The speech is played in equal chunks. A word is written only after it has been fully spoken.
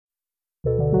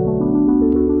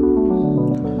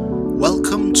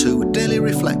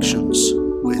Reflections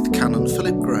with Canon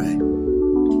Philip Gray.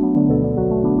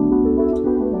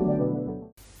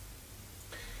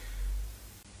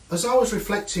 As I was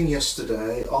reflecting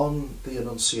yesterday on the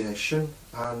Annunciation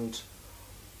and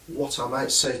what I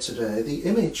might say today, the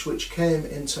image which came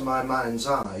into my mind's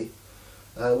eye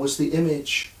was the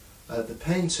image, the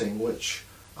painting, which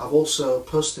I've also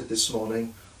posted this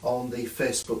morning on the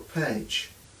Facebook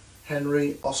page,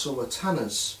 Henry Ossawa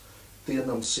Tanner's The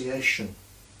Annunciation.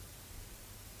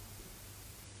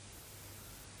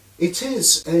 It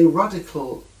is a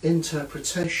radical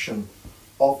interpretation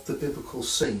of the biblical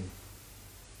scene.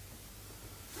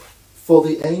 For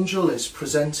the angel is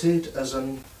presented as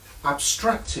an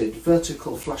abstracted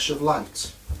vertical flash of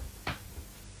light,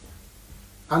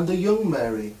 and the young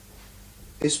Mary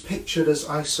is pictured as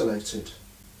isolated,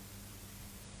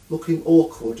 looking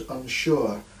awkward,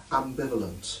 unsure,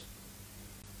 ambivalent.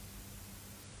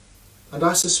 And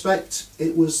I suspect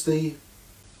it was the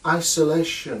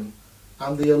isolation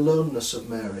and the aloneness of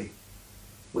Mary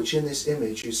which in this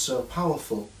image is so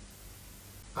powerful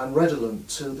and redolent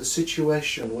to the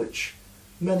situation which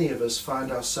many of us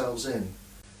find ourselves in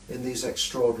these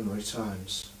extraordinary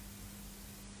times.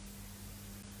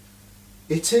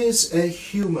 It is a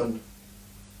human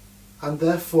and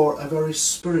therefore a very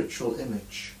spiritual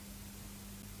image.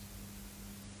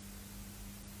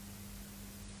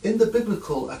 In the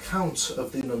biblical account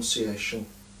of the Annunciation,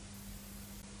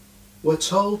 we're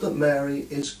told that Mary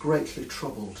is greatly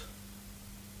troubled.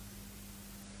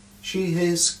 She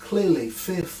is clearly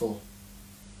fearful,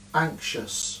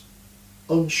 anxious,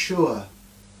 unsure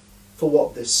for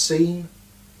what this scene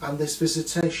and this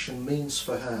visitation means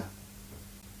for her.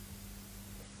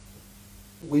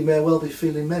 We may well be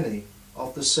feeling many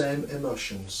of the same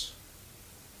emotions.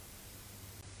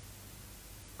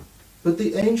 But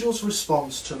the angel's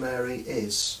response to Mary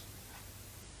is,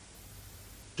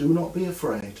 "Do not be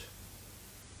afraid.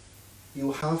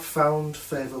 You have found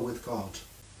favour with God."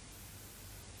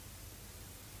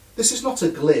 This is not a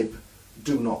glib,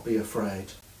 "do not be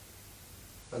afraid,"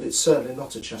 and it's certainly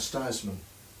not a chastisement,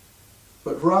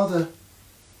 but rather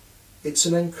it's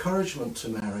an encouragement to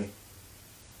Mary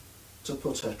to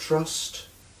put her trust,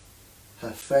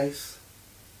 her faith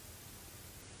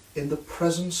in the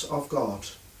presence of God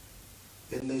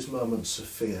in these moments of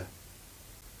fear.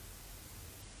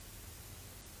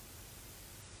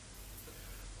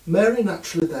 Mary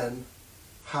naturally then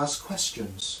has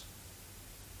questions,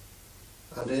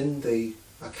 and in the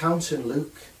account in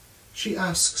Luke she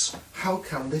asks, "How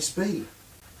can this be?"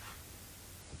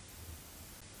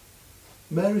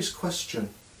 Mary's question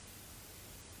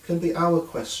can be our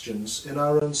questions in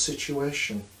our own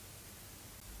situation,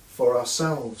 for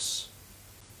ourselves,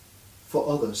 for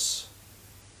others,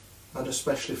 and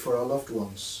especially for our loved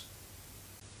ones.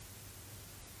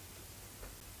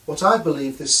 What I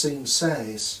believe this scene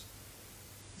says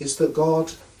is that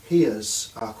God hears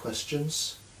our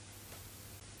questions,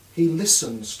 He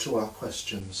listens to our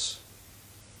questions,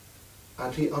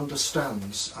 and He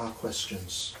understands our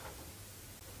questions.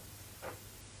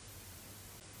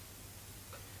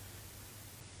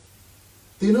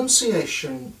 The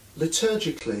Annunciation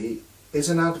liturgically is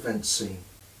an Advent scene,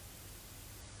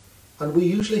 and we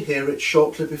usually hear it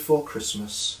shortly before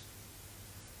Christmas,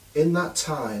 in that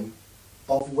time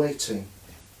of waiting,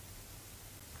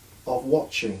 of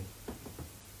watching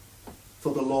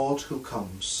for the Lord who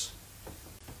comes.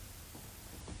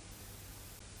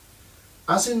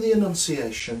 As in the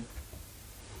Annunciation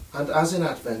and as in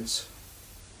Advent,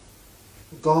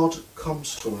 God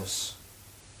comes to us.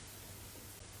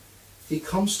 He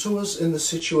comes to us in the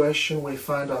situation we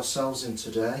find ourselves in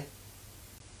today.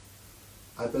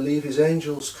 I believe His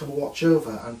angels can watch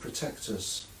over and protect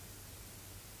us.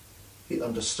 He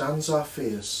understands our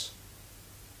fears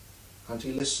and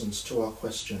He listens to our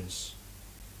questions.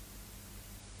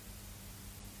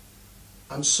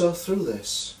 And so through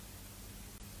this,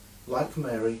 like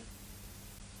Mary,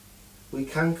 we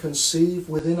can conceive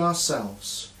within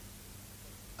ourselves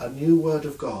a new word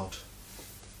of God,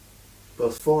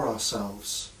 both for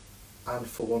ourselves and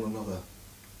for one another.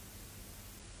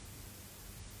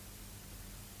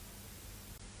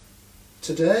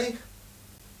 Today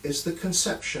is the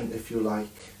conception, if you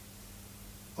like,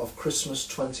 of Christmas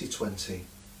 2020.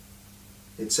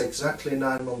 It's exactly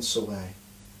 9 months away.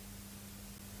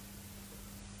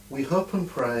 We hope and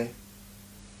pray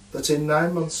that in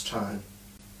 9 months' time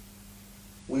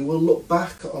we will look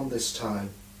back on this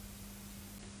time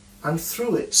and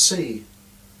through it see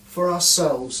for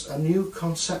ourselves a new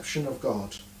conception of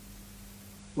God,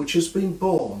 which has been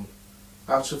born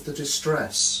out of the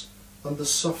distress and the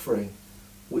suffering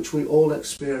which we all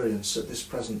experience at this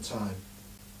present time.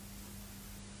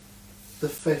 the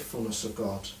faithfulness of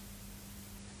God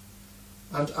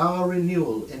and our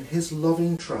renewal in his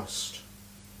loving trust,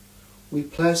 we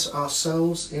place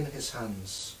ourselves in his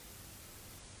hands,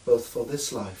 both for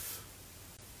this life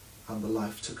and the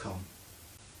life to come.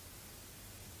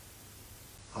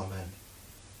 Amen.